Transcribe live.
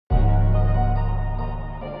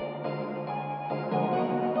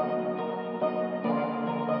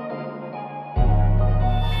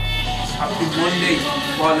Monday,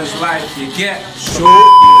 Baller's life, you get so.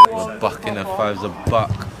 We're back in the fives are back.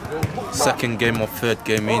 Second game or third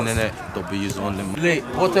game in it. W's only. Late.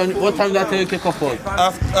 What time that thing kick off on?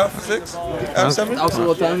 After 6? After 7? After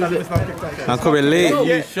what time is it? I'm coming late.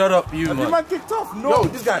 You shut up, you You man. man kicked off? No. Yo,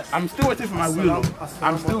 this guy, I'm still waiting for my wheel.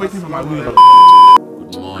 I'm still waiting for my wheel.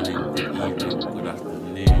 Good morning, good evening, good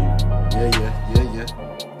afternoon. Yeah.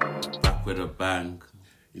 Back with a bang.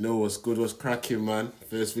 You know what's good, what's cracking, man?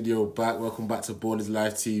 First video back. Welcome back to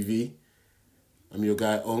Ballislifemcr TV. I'm your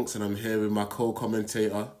guy Unks and I'm here with my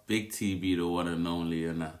co-commentator. Big TB, the one and only,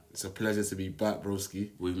 and that. It's a pleasure to be back,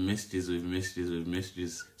 broski. We've missed you.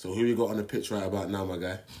 So who we got on the pitch right about now, my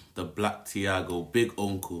guy? The Black Tiago, Big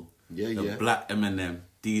Uncle. Yeah. Black Eminem,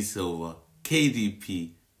 D Silver,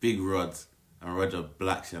 KDP, Big Rods, and Roger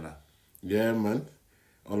Blackshana. Yeah, man.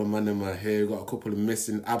 All the man in my hair. We got a couple of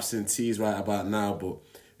missing absentees right about now, but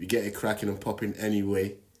we get it cracking and popping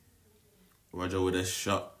anyway. Roger with a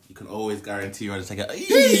shot. You can always guarantee Roger take a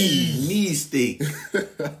knee steak.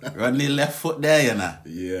 Rodney left foot there, you know.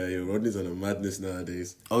 Yeah, Rodney's on a madness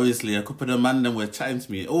nowadays. Obviously, a couple of the man them were chatting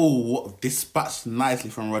to me. Oh, what dispatched nicely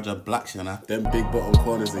from Roger Blackshana. Them big bottom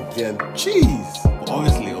corners again. Jeez. But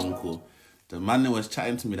obviously, Uncle, the man that was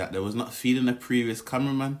chatting to me that there was not feeding the previous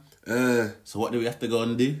cameraman. So what do we have to go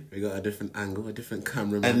and do? We got a different angle, a different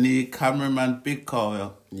cameraman. A new cameraman, Big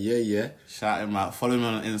Carl. Yeah. Shout him out. Follow him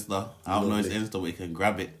on Insta. I don't know his Insta, but you can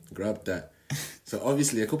grab it. Grab that. So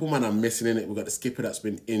obviously a couple man are missing in it. We've got the skipper that's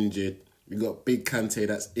been injured. We've got Big Kante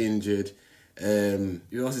that's injured. Who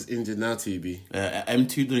else is injured now, TB?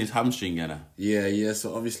 M2 doing his hamstring, you know. Yeah.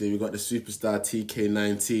 So obviously we've got the superstar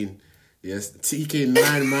TK19. Yes,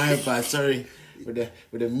 TK9, my bad, sorry. With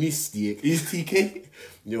the mistake. He's TK?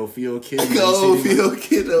 Yo, Theo Kid. Theo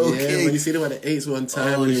Kid, okay. Yeah, when you see them at the 8s one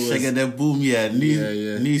time. Oh, Shaggy the Boom, yeah.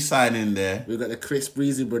 New signing there. We've got the Chris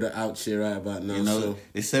Breezy brother out here right about now. You know, so.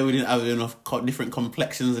 They said we didn't have enough different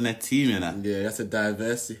complexions in their team, you know. Yeah, that's a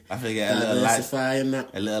diversity. I forget a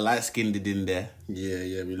little light skinned in there.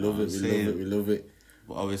 Yeah, we love it.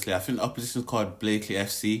 But obviously, I think the opposition's called Blakely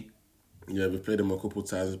FC. Yeah, we played them a couple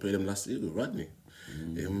times. We played them last year with Rodney.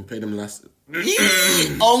 Yeah, we played them last...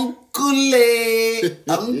 Uncle!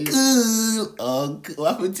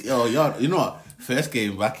 What happened to... Oh, you know what? First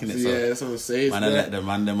game back in it, so... Yeah, that's what I'm saying. Man, I let the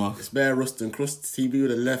man them off. It's bare rust and crust. TB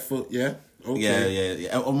with the left foot, yeah? Okay.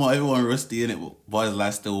 Yeah. Everyone rusty in it, but boys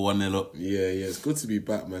like still 1-0 up. Yeah. It's good to be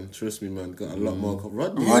back, man. Trust me, man. Got a lot more.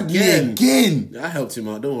 Rodney again. I helped him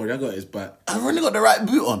out. Don't worry, I got his back. I've only got the right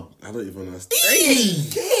boot on. I don't even understand.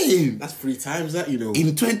 Again. That's 3 times that, you know.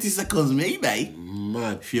 In 20 seconds, maybe.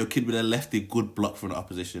 Mad. For your kid with a lefty, good block from the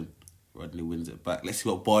opposition. Rodney wins it back. Let's see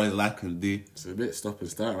what Ballislifemcr can do. It's a bit stop and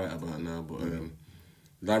start right about now, but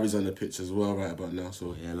Larry's on the pitch as well right about now,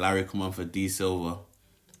 so... Yeah, Larry come on for D Silver.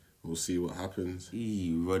 We'll see what happens.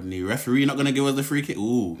 Rodney, referee not going to give us the free kick?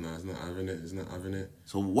 Ooh. No, he's not having it.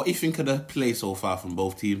 So what do you think of the play so far from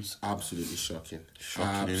both teams? Absolutely shocking.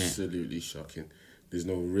 Absolutely shocking. There's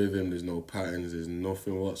no rhythm, there's no patterns, there's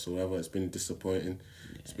nothing whatsoever. It's been disappointing.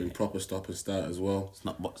 It's been proper stop and start as well.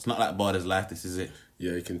 It's not like Barder's life, this is it?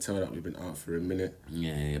 Yeah, you can tell that we've been out for a minute.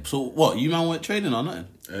 Yeah. So what, you man weren't training or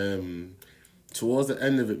nothing? Towards the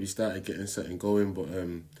end of it, we started getting set and going, but,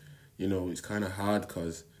 you know, it's kind of hard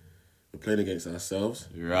because we're playing against ourselves.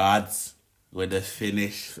 Rods with the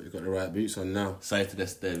finish. We've got the right boots on now. Sorry to the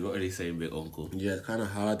stage. What are they saying, Big Uncle? Yeah, it's kind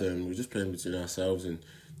of hard. We're just playing between ourselves and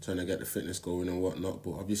trying to get the fitness going and whatnot.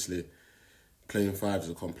 But obviously, playing 5 is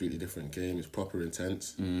a completely different game. It's proper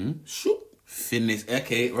intense. Shoot. Finish.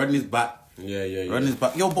 Okay, Rodney's back. Yeah. Rodney's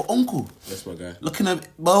back. Yo, but Uncle. That's my guy. Looking at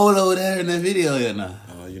Bolo there in the video, you know.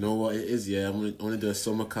 You know what it is, yeah. I'm gonna do a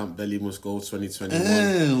summer camp belly must go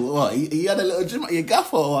 2021. What? You had a little gym at your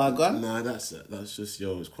gaffer or what, gone? Nah, that's just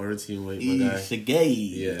it's quarantine weight, my guy. Shagay.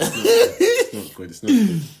 Yeah, it's not good. It's not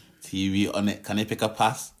good. TV on it. Can he pick a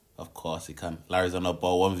pass? Of course he can. Larry's on the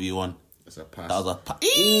ball 1v1. That's a pass. That was a pass.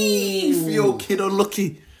 Theo Kid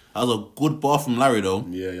unlucky. That was a good ball from Larry though.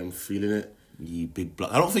 Yeah, I'm feeling it. Big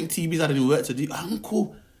block. I don't think TB's had any work to do.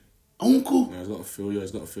 Uncle. No, he's got to feel you.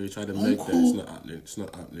 He's got to feel you. Try to make that. It's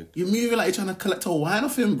not happening. You're moving like you're trying to collect a wine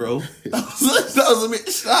off him, bro. that was a bit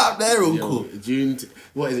sharp there, Uncle. Yo,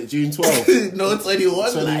 what is it, June 12th? No,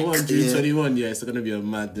 21. June 21, yeah. It's going to be a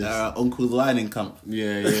madness. Uncle's whining camp.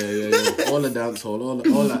 Yeah. All the dance hall, all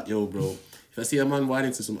that, yo, bro. If I see a man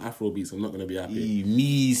whining to some Afro beats, I'm not going to be happy.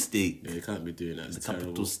 Mistake. Yeah, you can't be doing that. It's terrible.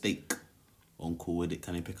 Capital steak. Uncle with it.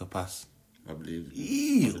 Can he pick a pass? I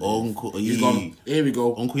believe. Uncle. He's gone. Here we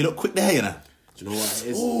go. Uncle, you look quick there, you know. Do you know what it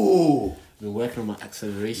is? Ooh. Been working on my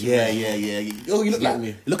acceleration. Yeah. Yo, you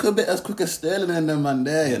look a bit as quick as Sterling and them man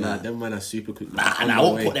there, you know. Nah, them man are super quick. I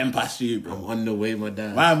won't put them past you, bro. I'm on the way, my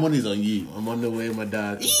dad. My money's on you. I'm on the way, my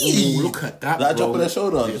dad. Ooh, look at that, That bro. drop of the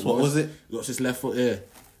shoulder, what was it? What's his left foot here?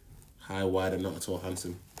 High, wide, and not at all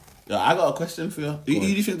handsome. Yo, I got a question for you. Who do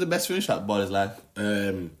you think the best finish at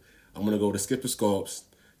Ballislifemcr? I'm gonna go the skipper scopes.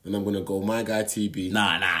 Then I'm gonna go my guy TB.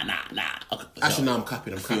 Nah. Okay, Actually, no, I'm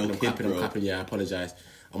capping. Yeah, I apologise.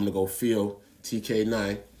 I'm gonna go Theo,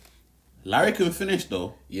 TK9. Larry can finish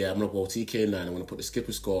though. Yeah, I'm gonna go TK9. I'm gonna put the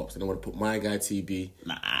skipper scopes. Then I'm gonna put my guy TB.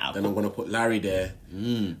 Nah. Then I'm gonna put Larry there.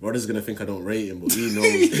 Rodder's gonna think I don't rate him, but he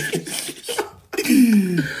knows.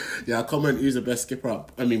 Yeah, comment who's the best skipper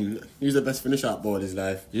up. I mean, who's the best finisher at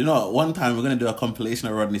Ballislifemcr. You know, one time we're gonna do a compilation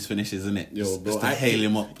of Rodney's finishes, isn't it? Yo, bro, just to hail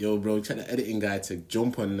him up. Yo, bro, check the editing guy to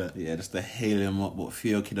jump on that. Yeah, just to hail him up. But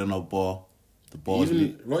Theo kid on the ball. The ball's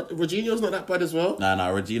Even Rodinho's not that bad as well. Nah,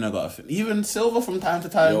 Regina got a fin. Even Silva from time to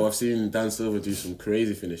time. Yo, I've seen Dan Silva do some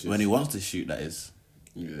crazy finishes. When he wants to shoot, that is.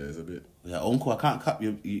 Yeah, it's a bit. Yeah, Uncle, I can't cap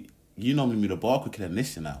you. You normally move the ball quicker than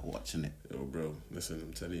this, you know, watching it. Yo, bro, listen,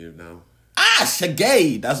 I'm telling you now. Ah,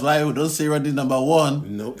 Shagay! That's why we don't say Rodney number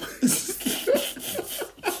 1. Nope.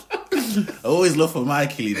 I always love for my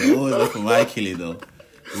killie though.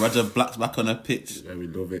 Roger Black's back on the pitch. Yeah, we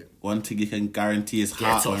love it. One thing you can guarantee is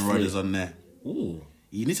heart when Roger's on there. Ooh.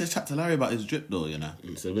 You need to chat to Larry about his drip though, you know.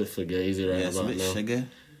 It's a bit fugazi right It's a about bit now. shaggy.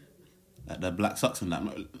 Like the black socks and that.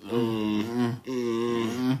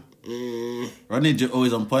 Rodney drip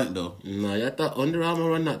always on point though. Nah, you had that Under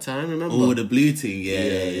Armour on that time, remember? Oh, the blue thing,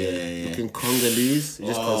 yeah. Looking Congolese. You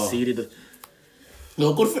just conceded.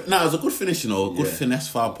 No, it was a good finish, you know. Good finesse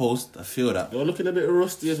far post. I feel that. You're looking a bit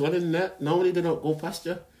rusty as well, isn't that? Normally they don't go past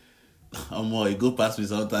you. You go past me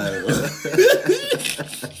sometimes.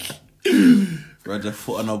 Roger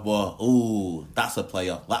foot on the ball. Ooh, that's a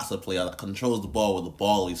player. That's a player that controls the ball with the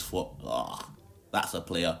ball his foot. Oh, that's a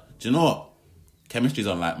player. Do you know what? Chemistry's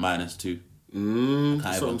on like -2.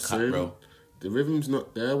 Can't even cut, bro. The rhythm's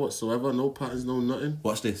not there whatsoever. No patterns, no nothing.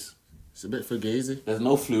 Watch this. It's a bit fugazi. There's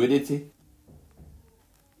no fluidity.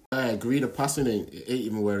 I agree, the passing ain't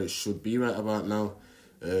even where it should be right about now.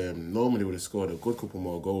 Normally would have scored a good couple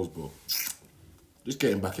more goals, but just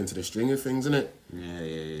getting back into the string of things, innit?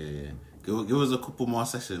 Yeah. Give us a couple more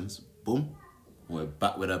sessions. Boom. We're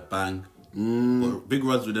back with a bang. But Big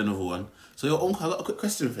Rod's with another one. So, your uncle, I got a quick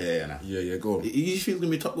question for you, Yana. Yeah, go on. You think he's going to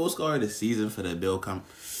be top goal scorer this season for the Bill camp?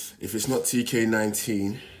 If it's not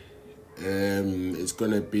TK19, it's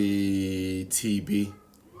going to be TB.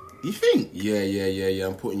 You think? Yeah.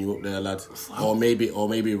 I'm putting you up there, lad. Or maybe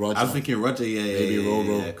Roger. I was thinking Roger, Maybe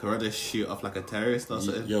Roro. Yeah. Could Roger shoot off like a terrorist or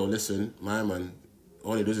something? Yo, listen, my man,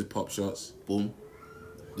 all he does is pop shots. Boom.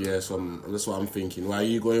 Yeah, so that's what I'm thinking. Why are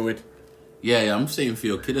you going with? Yeah, I'm saying for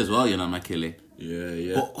your kid as well, you know, my killie.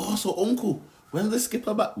 Yeah. But also, uncle, when's the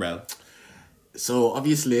skipper back, bro? So,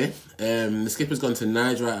 obviously, the skipper's gone to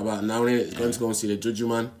Niger right about now, innit? He's going to go and see the judge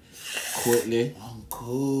man quickly.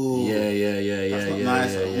 Cool. Yeah. That's not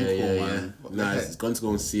nice for uncle, man. Nice. He's going to go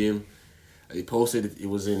and see him. He posted he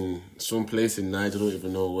was in some place in Niger, I don't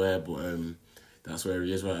even know where, but that's where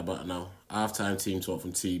he is right about now. Half-time team talk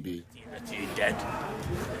from TB. Dead.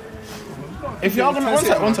 If you're gonna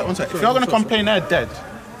one sec. If you're gonna complain they're dead,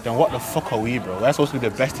 then what the fuck are we, bro? We're supposed to be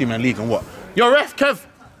the best team in the league, and what? Yo, ref, Kev,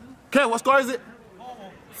 what score is it?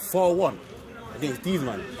 4-1 against these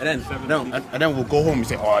man, and then we'll go home and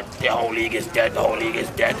say, oh, the whole league is dead.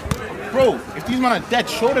 Bro, if these men are dead,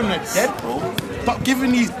 show them they're dead, bro. Stop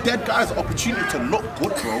giving these dead guys the opportunity to look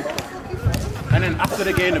good, bro. And then after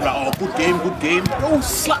the game, they're like, oh, good game. Bro,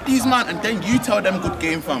 slap these man, and then you tell them good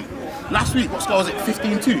game, fam. Last week, what score was it?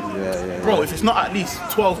 15-2? Yeah. Bro, if it's not at least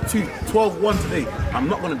 12-2, 12-1 today, I'm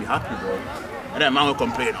not going to be happy, bro. And then man will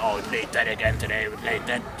complain, oh, we played dead again today,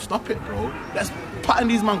 Stop it, bro. Let's pattern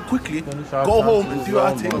these man quickly, go home and do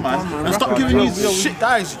our thing, man. And stop giving these shit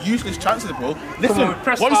guys useless chances, bro. Listen,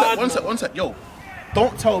 one sec. Yo,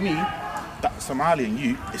 don't tell me that Somali and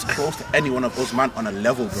you is close to any one of us man on a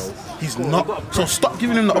level, bro. He's not. So stop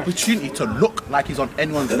giving him the opportunity to look like he's on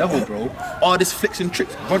anyone's level, bro. All this flicks and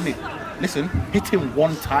tricks. Rodney, listen, hit him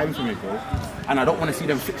one time for me, bro. And I don't want to see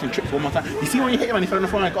them flicks and tricks one more time. You see when you hit him and he fell on the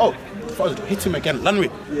phone like, oh, hit him again. Landry,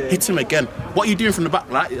 hit him again. What are you doing from the back?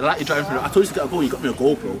 Like you're driving from the back. I told you to get a goal, you got me a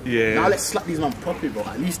goal, bro. Yeah. Now let's slap these man properly, bro.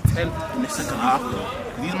 At least 10 in the second half,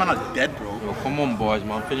 bro. These men are dead, bro. Yo, come on, boys,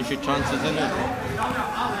 man. Finish your chances, innit?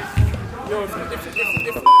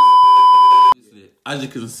 As you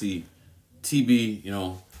can see, TB, you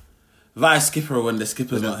know, vice skipper when the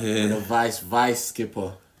skipper's not here. The vice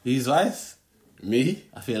skipper. He's vice? Me?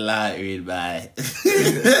 I feel like read by.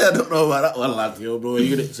 I don't know about that one, lad. Yo, bro,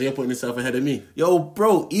 so you're putting yourself ahead of me? Yo,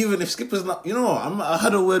 bro, even if Skipper's not... You know, I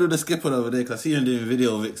had a word with the Skipper the other day because I see him doing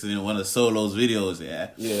video vixen in one of Solo's videos, yeah?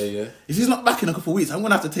 Yeah. If he's not back in a couple of weeks, I'm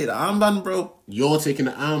going to have to take the armband, bro. You're taking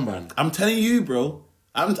the armband? I'm telling you, bro.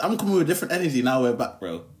 I'm coming with different energy now we're back,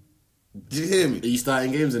 bro. Do you hear me? Are you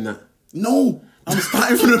starting games in that? No, I'm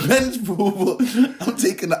starting from the bench, bro. But I'm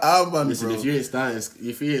taking the armband, Listen, bro. if you ain't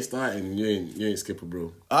starting, you ain't Skipper,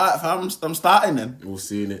 bro. Alright, I'm starting then. We'll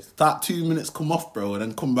see in it. Start 2 minutes, come off, bro, and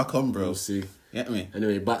then come back on, bro. We'll see. Get me?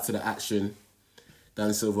 Anyway, back to the action.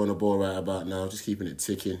 Dan Silva on the ball right about now, just keeping it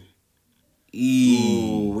ticking.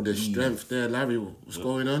 Ooh, with the strength there, Larry. What's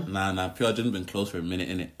going on? Nah. Pure John's been close for a minute,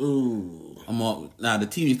 innit? Ooh. The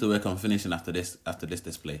team needs to work on finishing after this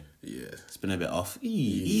display. Yeah. It's been a bit off.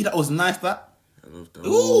 That was nice, that. I love that.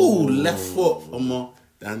 Ooh, left foot.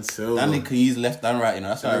 Dan Silva. Danny can use left and right, you know.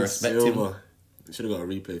 That's why I respect him. Should have got a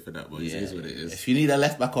replay for that, but it is what it is. If you need a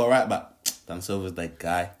left back or right back, Dan Silva's that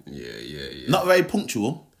guy. Yeah. Not very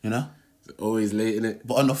punctual, you know. Always late in it.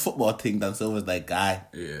 But on the football thing, Dan Silva's that guy.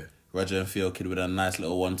 Yeah. Roger and Theo Kid with a nice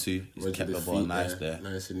little 1-2. He's kept the ball nice there.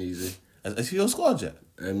 Nice and easy. Has Theo scored yet?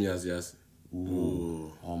 Yes.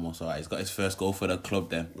 Ooh. Almost alright. He's got his first goal for the club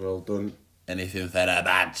then. Well done. Anything for the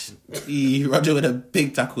badge. Roger with a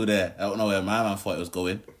big tackle there. I don't know where my man thought it was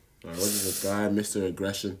going. Roger's a guy, Mr.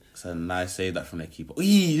 Aggression. It's a nice save that from the keeper.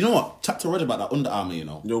 You know what? Chat to Roger about that underarm, you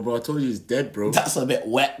know. Yo, bro, I told you he's dead, bro. That's a bit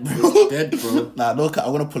wet, bro. He's dead, bro. Nah, no, I'm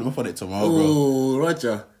gonna pull him up on it tomorrow, bro. Oh,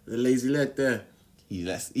 Roger, the lazy leg there.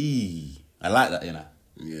 I like that, you know.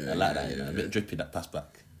 Yeah, I like that, you know. A bit drippy, that pass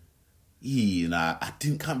back.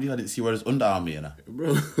 Can't believe I didn't see Roger's underarm, you know.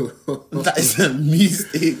 Bro. That is a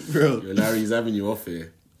mistake, bro. Yo, Larry's having you off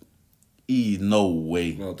here. No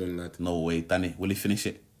way. Well done, lad. No way. Danny, will he finish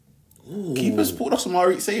it? Ooh. Keeper's pulled off some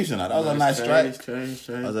alright saves, you know. That was a nice strike. Try.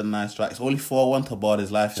 That was a nice strike. It's only 4-1 to bar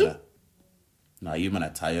his life, you know. Nah, you man are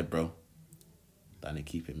tired, bro. Danny,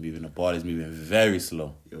 keep it moving. The ball is moving very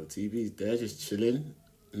slow. Yo, TB's there, just chilling.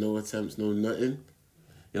 No attempts, no nothing.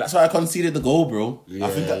 Yeah, that's why I conceded the goal, bro. Yeah, I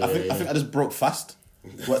think I just broke fast.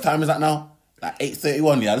 What time is that now? Like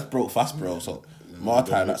 8:31. Yeah, I just broke fast, bro. So more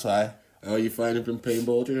time. That's why. How are you finding been playing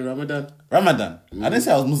ball during Ramadan? Ramadan. I didn't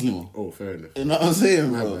say I was Muslim. Oh, fair enough. You know what I'm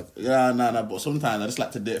saying, bro? Yeah, nah. But sometimes I just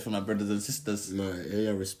like to do it for my brothers and sisters. Nah,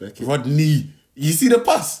 yeah, I respect it. Rodney, you see the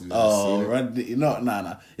pass? Nah, Rodney, you know,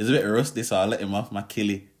 nah. It's a bit rusty, so I let him off my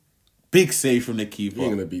killie. Big save from the keeper. You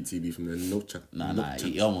ain't gonna beat TB from there. No chance. Nah,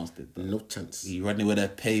 he almost did. Though. No chance. He Rodney with a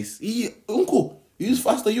pace. Uncle, who's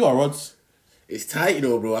faster you are, Rods? It's tight, you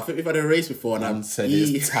know, bro. I think we've had a race before, and I'm said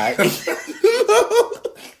it's tight.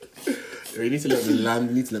 You need to let me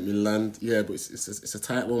land. Yeah, but it's a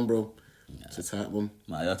tight one, bro. Yeah. It's a tight one.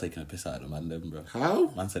 Nah, you're taking a piss out of the man, then, bro. How?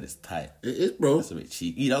 Man said it's tight. It is, bro. That's a bit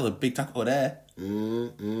cheeky. That was a big tackle there.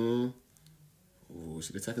 Oh,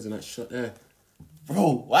 see the attackers in that shot there.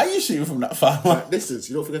 Bro, why are you shooting from that far? Right, distance.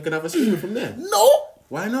 You don't think I can have a screamer from there? No.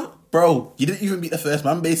 Why not? Bro, you didn't even beat the first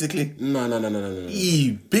man, basically. No.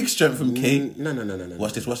 Big strength from Kane. No.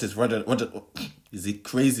 Watch this. Roger. Is he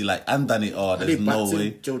crazy? Like, and Danny, there's no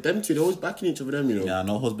way. Joe, them two, they're always backing each other, you know. Yeah,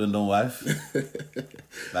 no husband, no wife.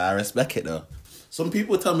 But I respect it, though. Some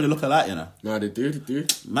people tell me they look alike, you know. Nah, they do.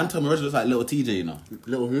 Man told me Roger looks like little TJ, you know.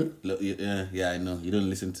 Little who? Yeah, I know. You don't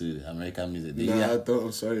listen to American music, do you? Nah, I don't.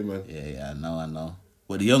 I'm sorry, man. Yeah, I know.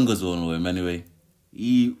 But the youngers will know him anyway.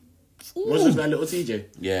 What's this like little TJ?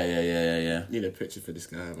 Yeah. Need a picture for this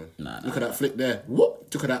guy, man. Nah. Look at that flick there.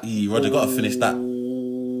 What? Look at that. Roger got to finish that.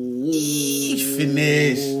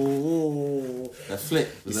 Finish. The flick.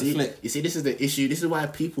 You see, this is the issue. This is why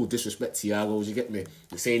people disrespect Thiago. You get me?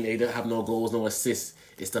 They're saying they don't have no goals, no assists.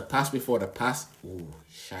 It's the pass before the pass. Ooh,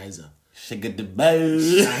 shizer. Sugar the bow.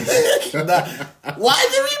 Why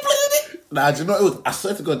did we play it? Nah, do you know what it was? I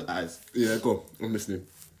swear to God, eyes. Yeah, go. I'm listening.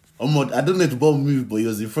 I don't know if the ball moved, but he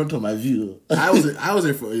was in front of my view. I was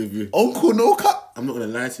in front of you. Uncle, no cut. I'm not gonna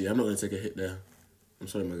lie to you. I'm not gonna take a hit there. I'm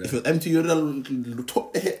sorry, my guy. If it was empty, you'd have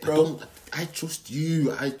took the hit, bro. I trust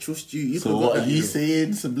you. You so what are you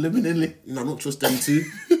saying subliminally? No, I don't trust them too.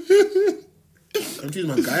 I'm choosing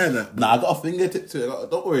my guy on that. Nah, I got a fingertip to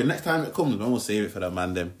it. Don't worry, next time it comes, man, we'll save it for the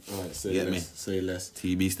man them. Alright, say less.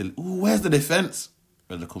 TB still. Ooh, where's the defence?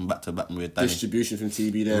 Rather come back to back with Danny. Distribution from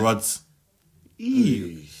TB there. Rods.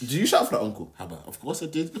 Did you shout for that, uncle? How about? Of course I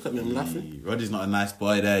did. Look at me, I'm laughing. Roddy's not a nice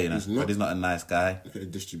boy there, you know. Roddy's not a nice guy. Look at the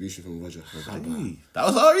distribution from Roger. That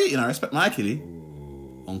was alright, you know. I respect my killie.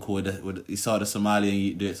 Uncle, he saw the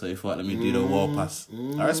Somalian do it, so he thought, let me do the wall pass.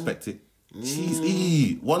 I respect it.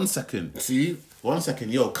 Jeez, 1 second. See? 1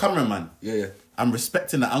 second. Yo, cameraman. Yeah. I'm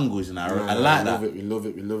respecting the angles, you know. I like that. We love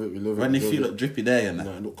it. When they feel look drippy there, you know.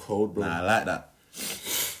 Nah, it look cold, bro. Nah, I like that.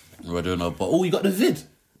 I don't know, but you got the vid.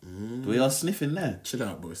 We are sniffing there. Chill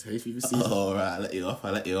out, boys. Hay fever season. Oh, right, I let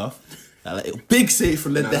you off. Big save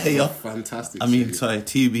from the day off. Fantastic. I mean, sorry,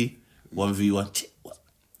 TB 1v1. What?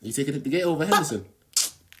 You taking it to get over Henderson?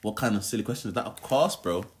 What kind of silly question is that? Of course,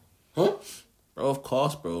 bro. Huh? Bro, of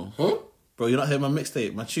course, bro. Huh? Bro, you not heard my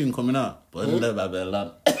mixtape, my tune coming out. But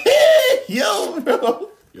yo, bro.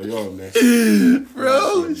 You're a mess.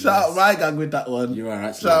 Bro, shout out my gang with that one. You are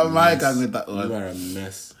actually Shout out my gang with that one. You are a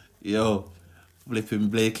mess. Yo, flipping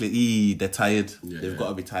Blakely. They're tired. Yeah, They've got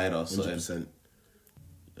to be tired or something. 100%.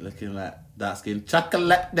 Looking like dark skin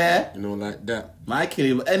chocolate there. You know, like that. My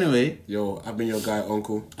killie. But anyway. Yo, I've been your guy,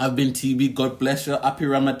 Uncle. I've been TB. God bless you. Happy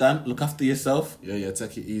Ramadan. Look after yourself. Yeah,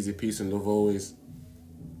 take it easy. Peace and love always.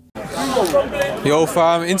 Yo,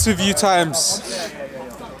 fam, interview times.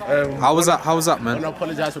 How was that, man? I want to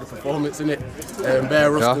apologise for the performance, innit?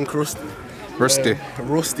 Bare rust and crust. Rusty.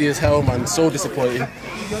 Rusty as hell, man. So disappointing.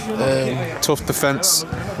 Tough defence.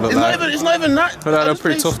 It's not even that. But they're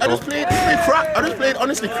pretty tough, bro. I just played crap. I just played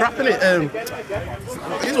honestly crap, innit?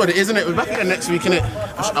 It is what it is, innit? We're back again next week, innit?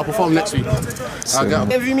 I'll perform next week. I'll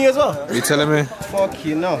get Interview me as well? You telling me? Fuck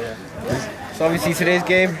you, no. So obviously today's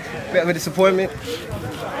game, bit of a disappointment.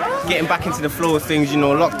 Getting back into the flow of things, you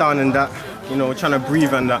know, lockdown and that. You know, trying to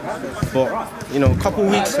breathe and that. But, you know, a couple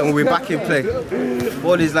weeks and we're back in play.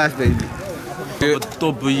 All is life, baby.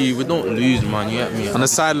 W, we don't lose, man, you get me? On the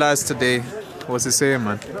sidelines today, what's it saying,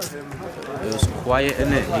 man? It was quiet,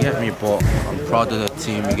 innit, you get me? But I'm proud of the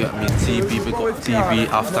team, you get me? TB, we got TB,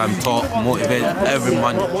 half-time talk, motivate every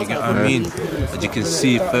man, you get what I mean? As you can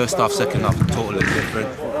see, first half, second half, totally different.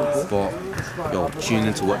 But, yo, tune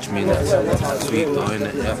in to watch me next week, though,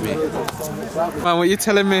 innit, you get me? Man, what you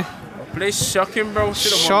telling me? Place shocking, bro.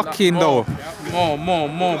 Shocking, though. More.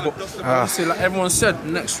 But obviously, like everyone said,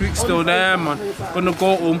 next week's still there, man. Gonna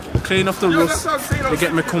go home, clean off the rust. They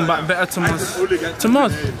get me come back better tomorrow.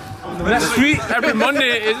 Next week, every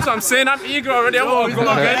Monday, is what I'm saying. I'm eager already. I want to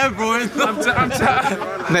go again,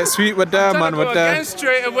 bro. Next week, we're there, man. We're there. Again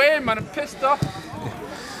straight away, man. I'm pissed off.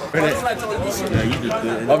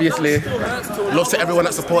 Obviously, love to everyone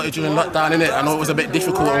that supported during lockdown, innit? I know it was a bit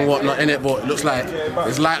difficult and whatnot, innit? But it looks like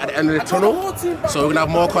there's light at the end of the tunnel. So we're gonna have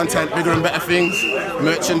more content, bigger and better things,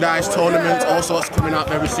 merchandise, tournaments, all sorts coming out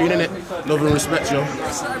very soon, innit? Love and respect, yo.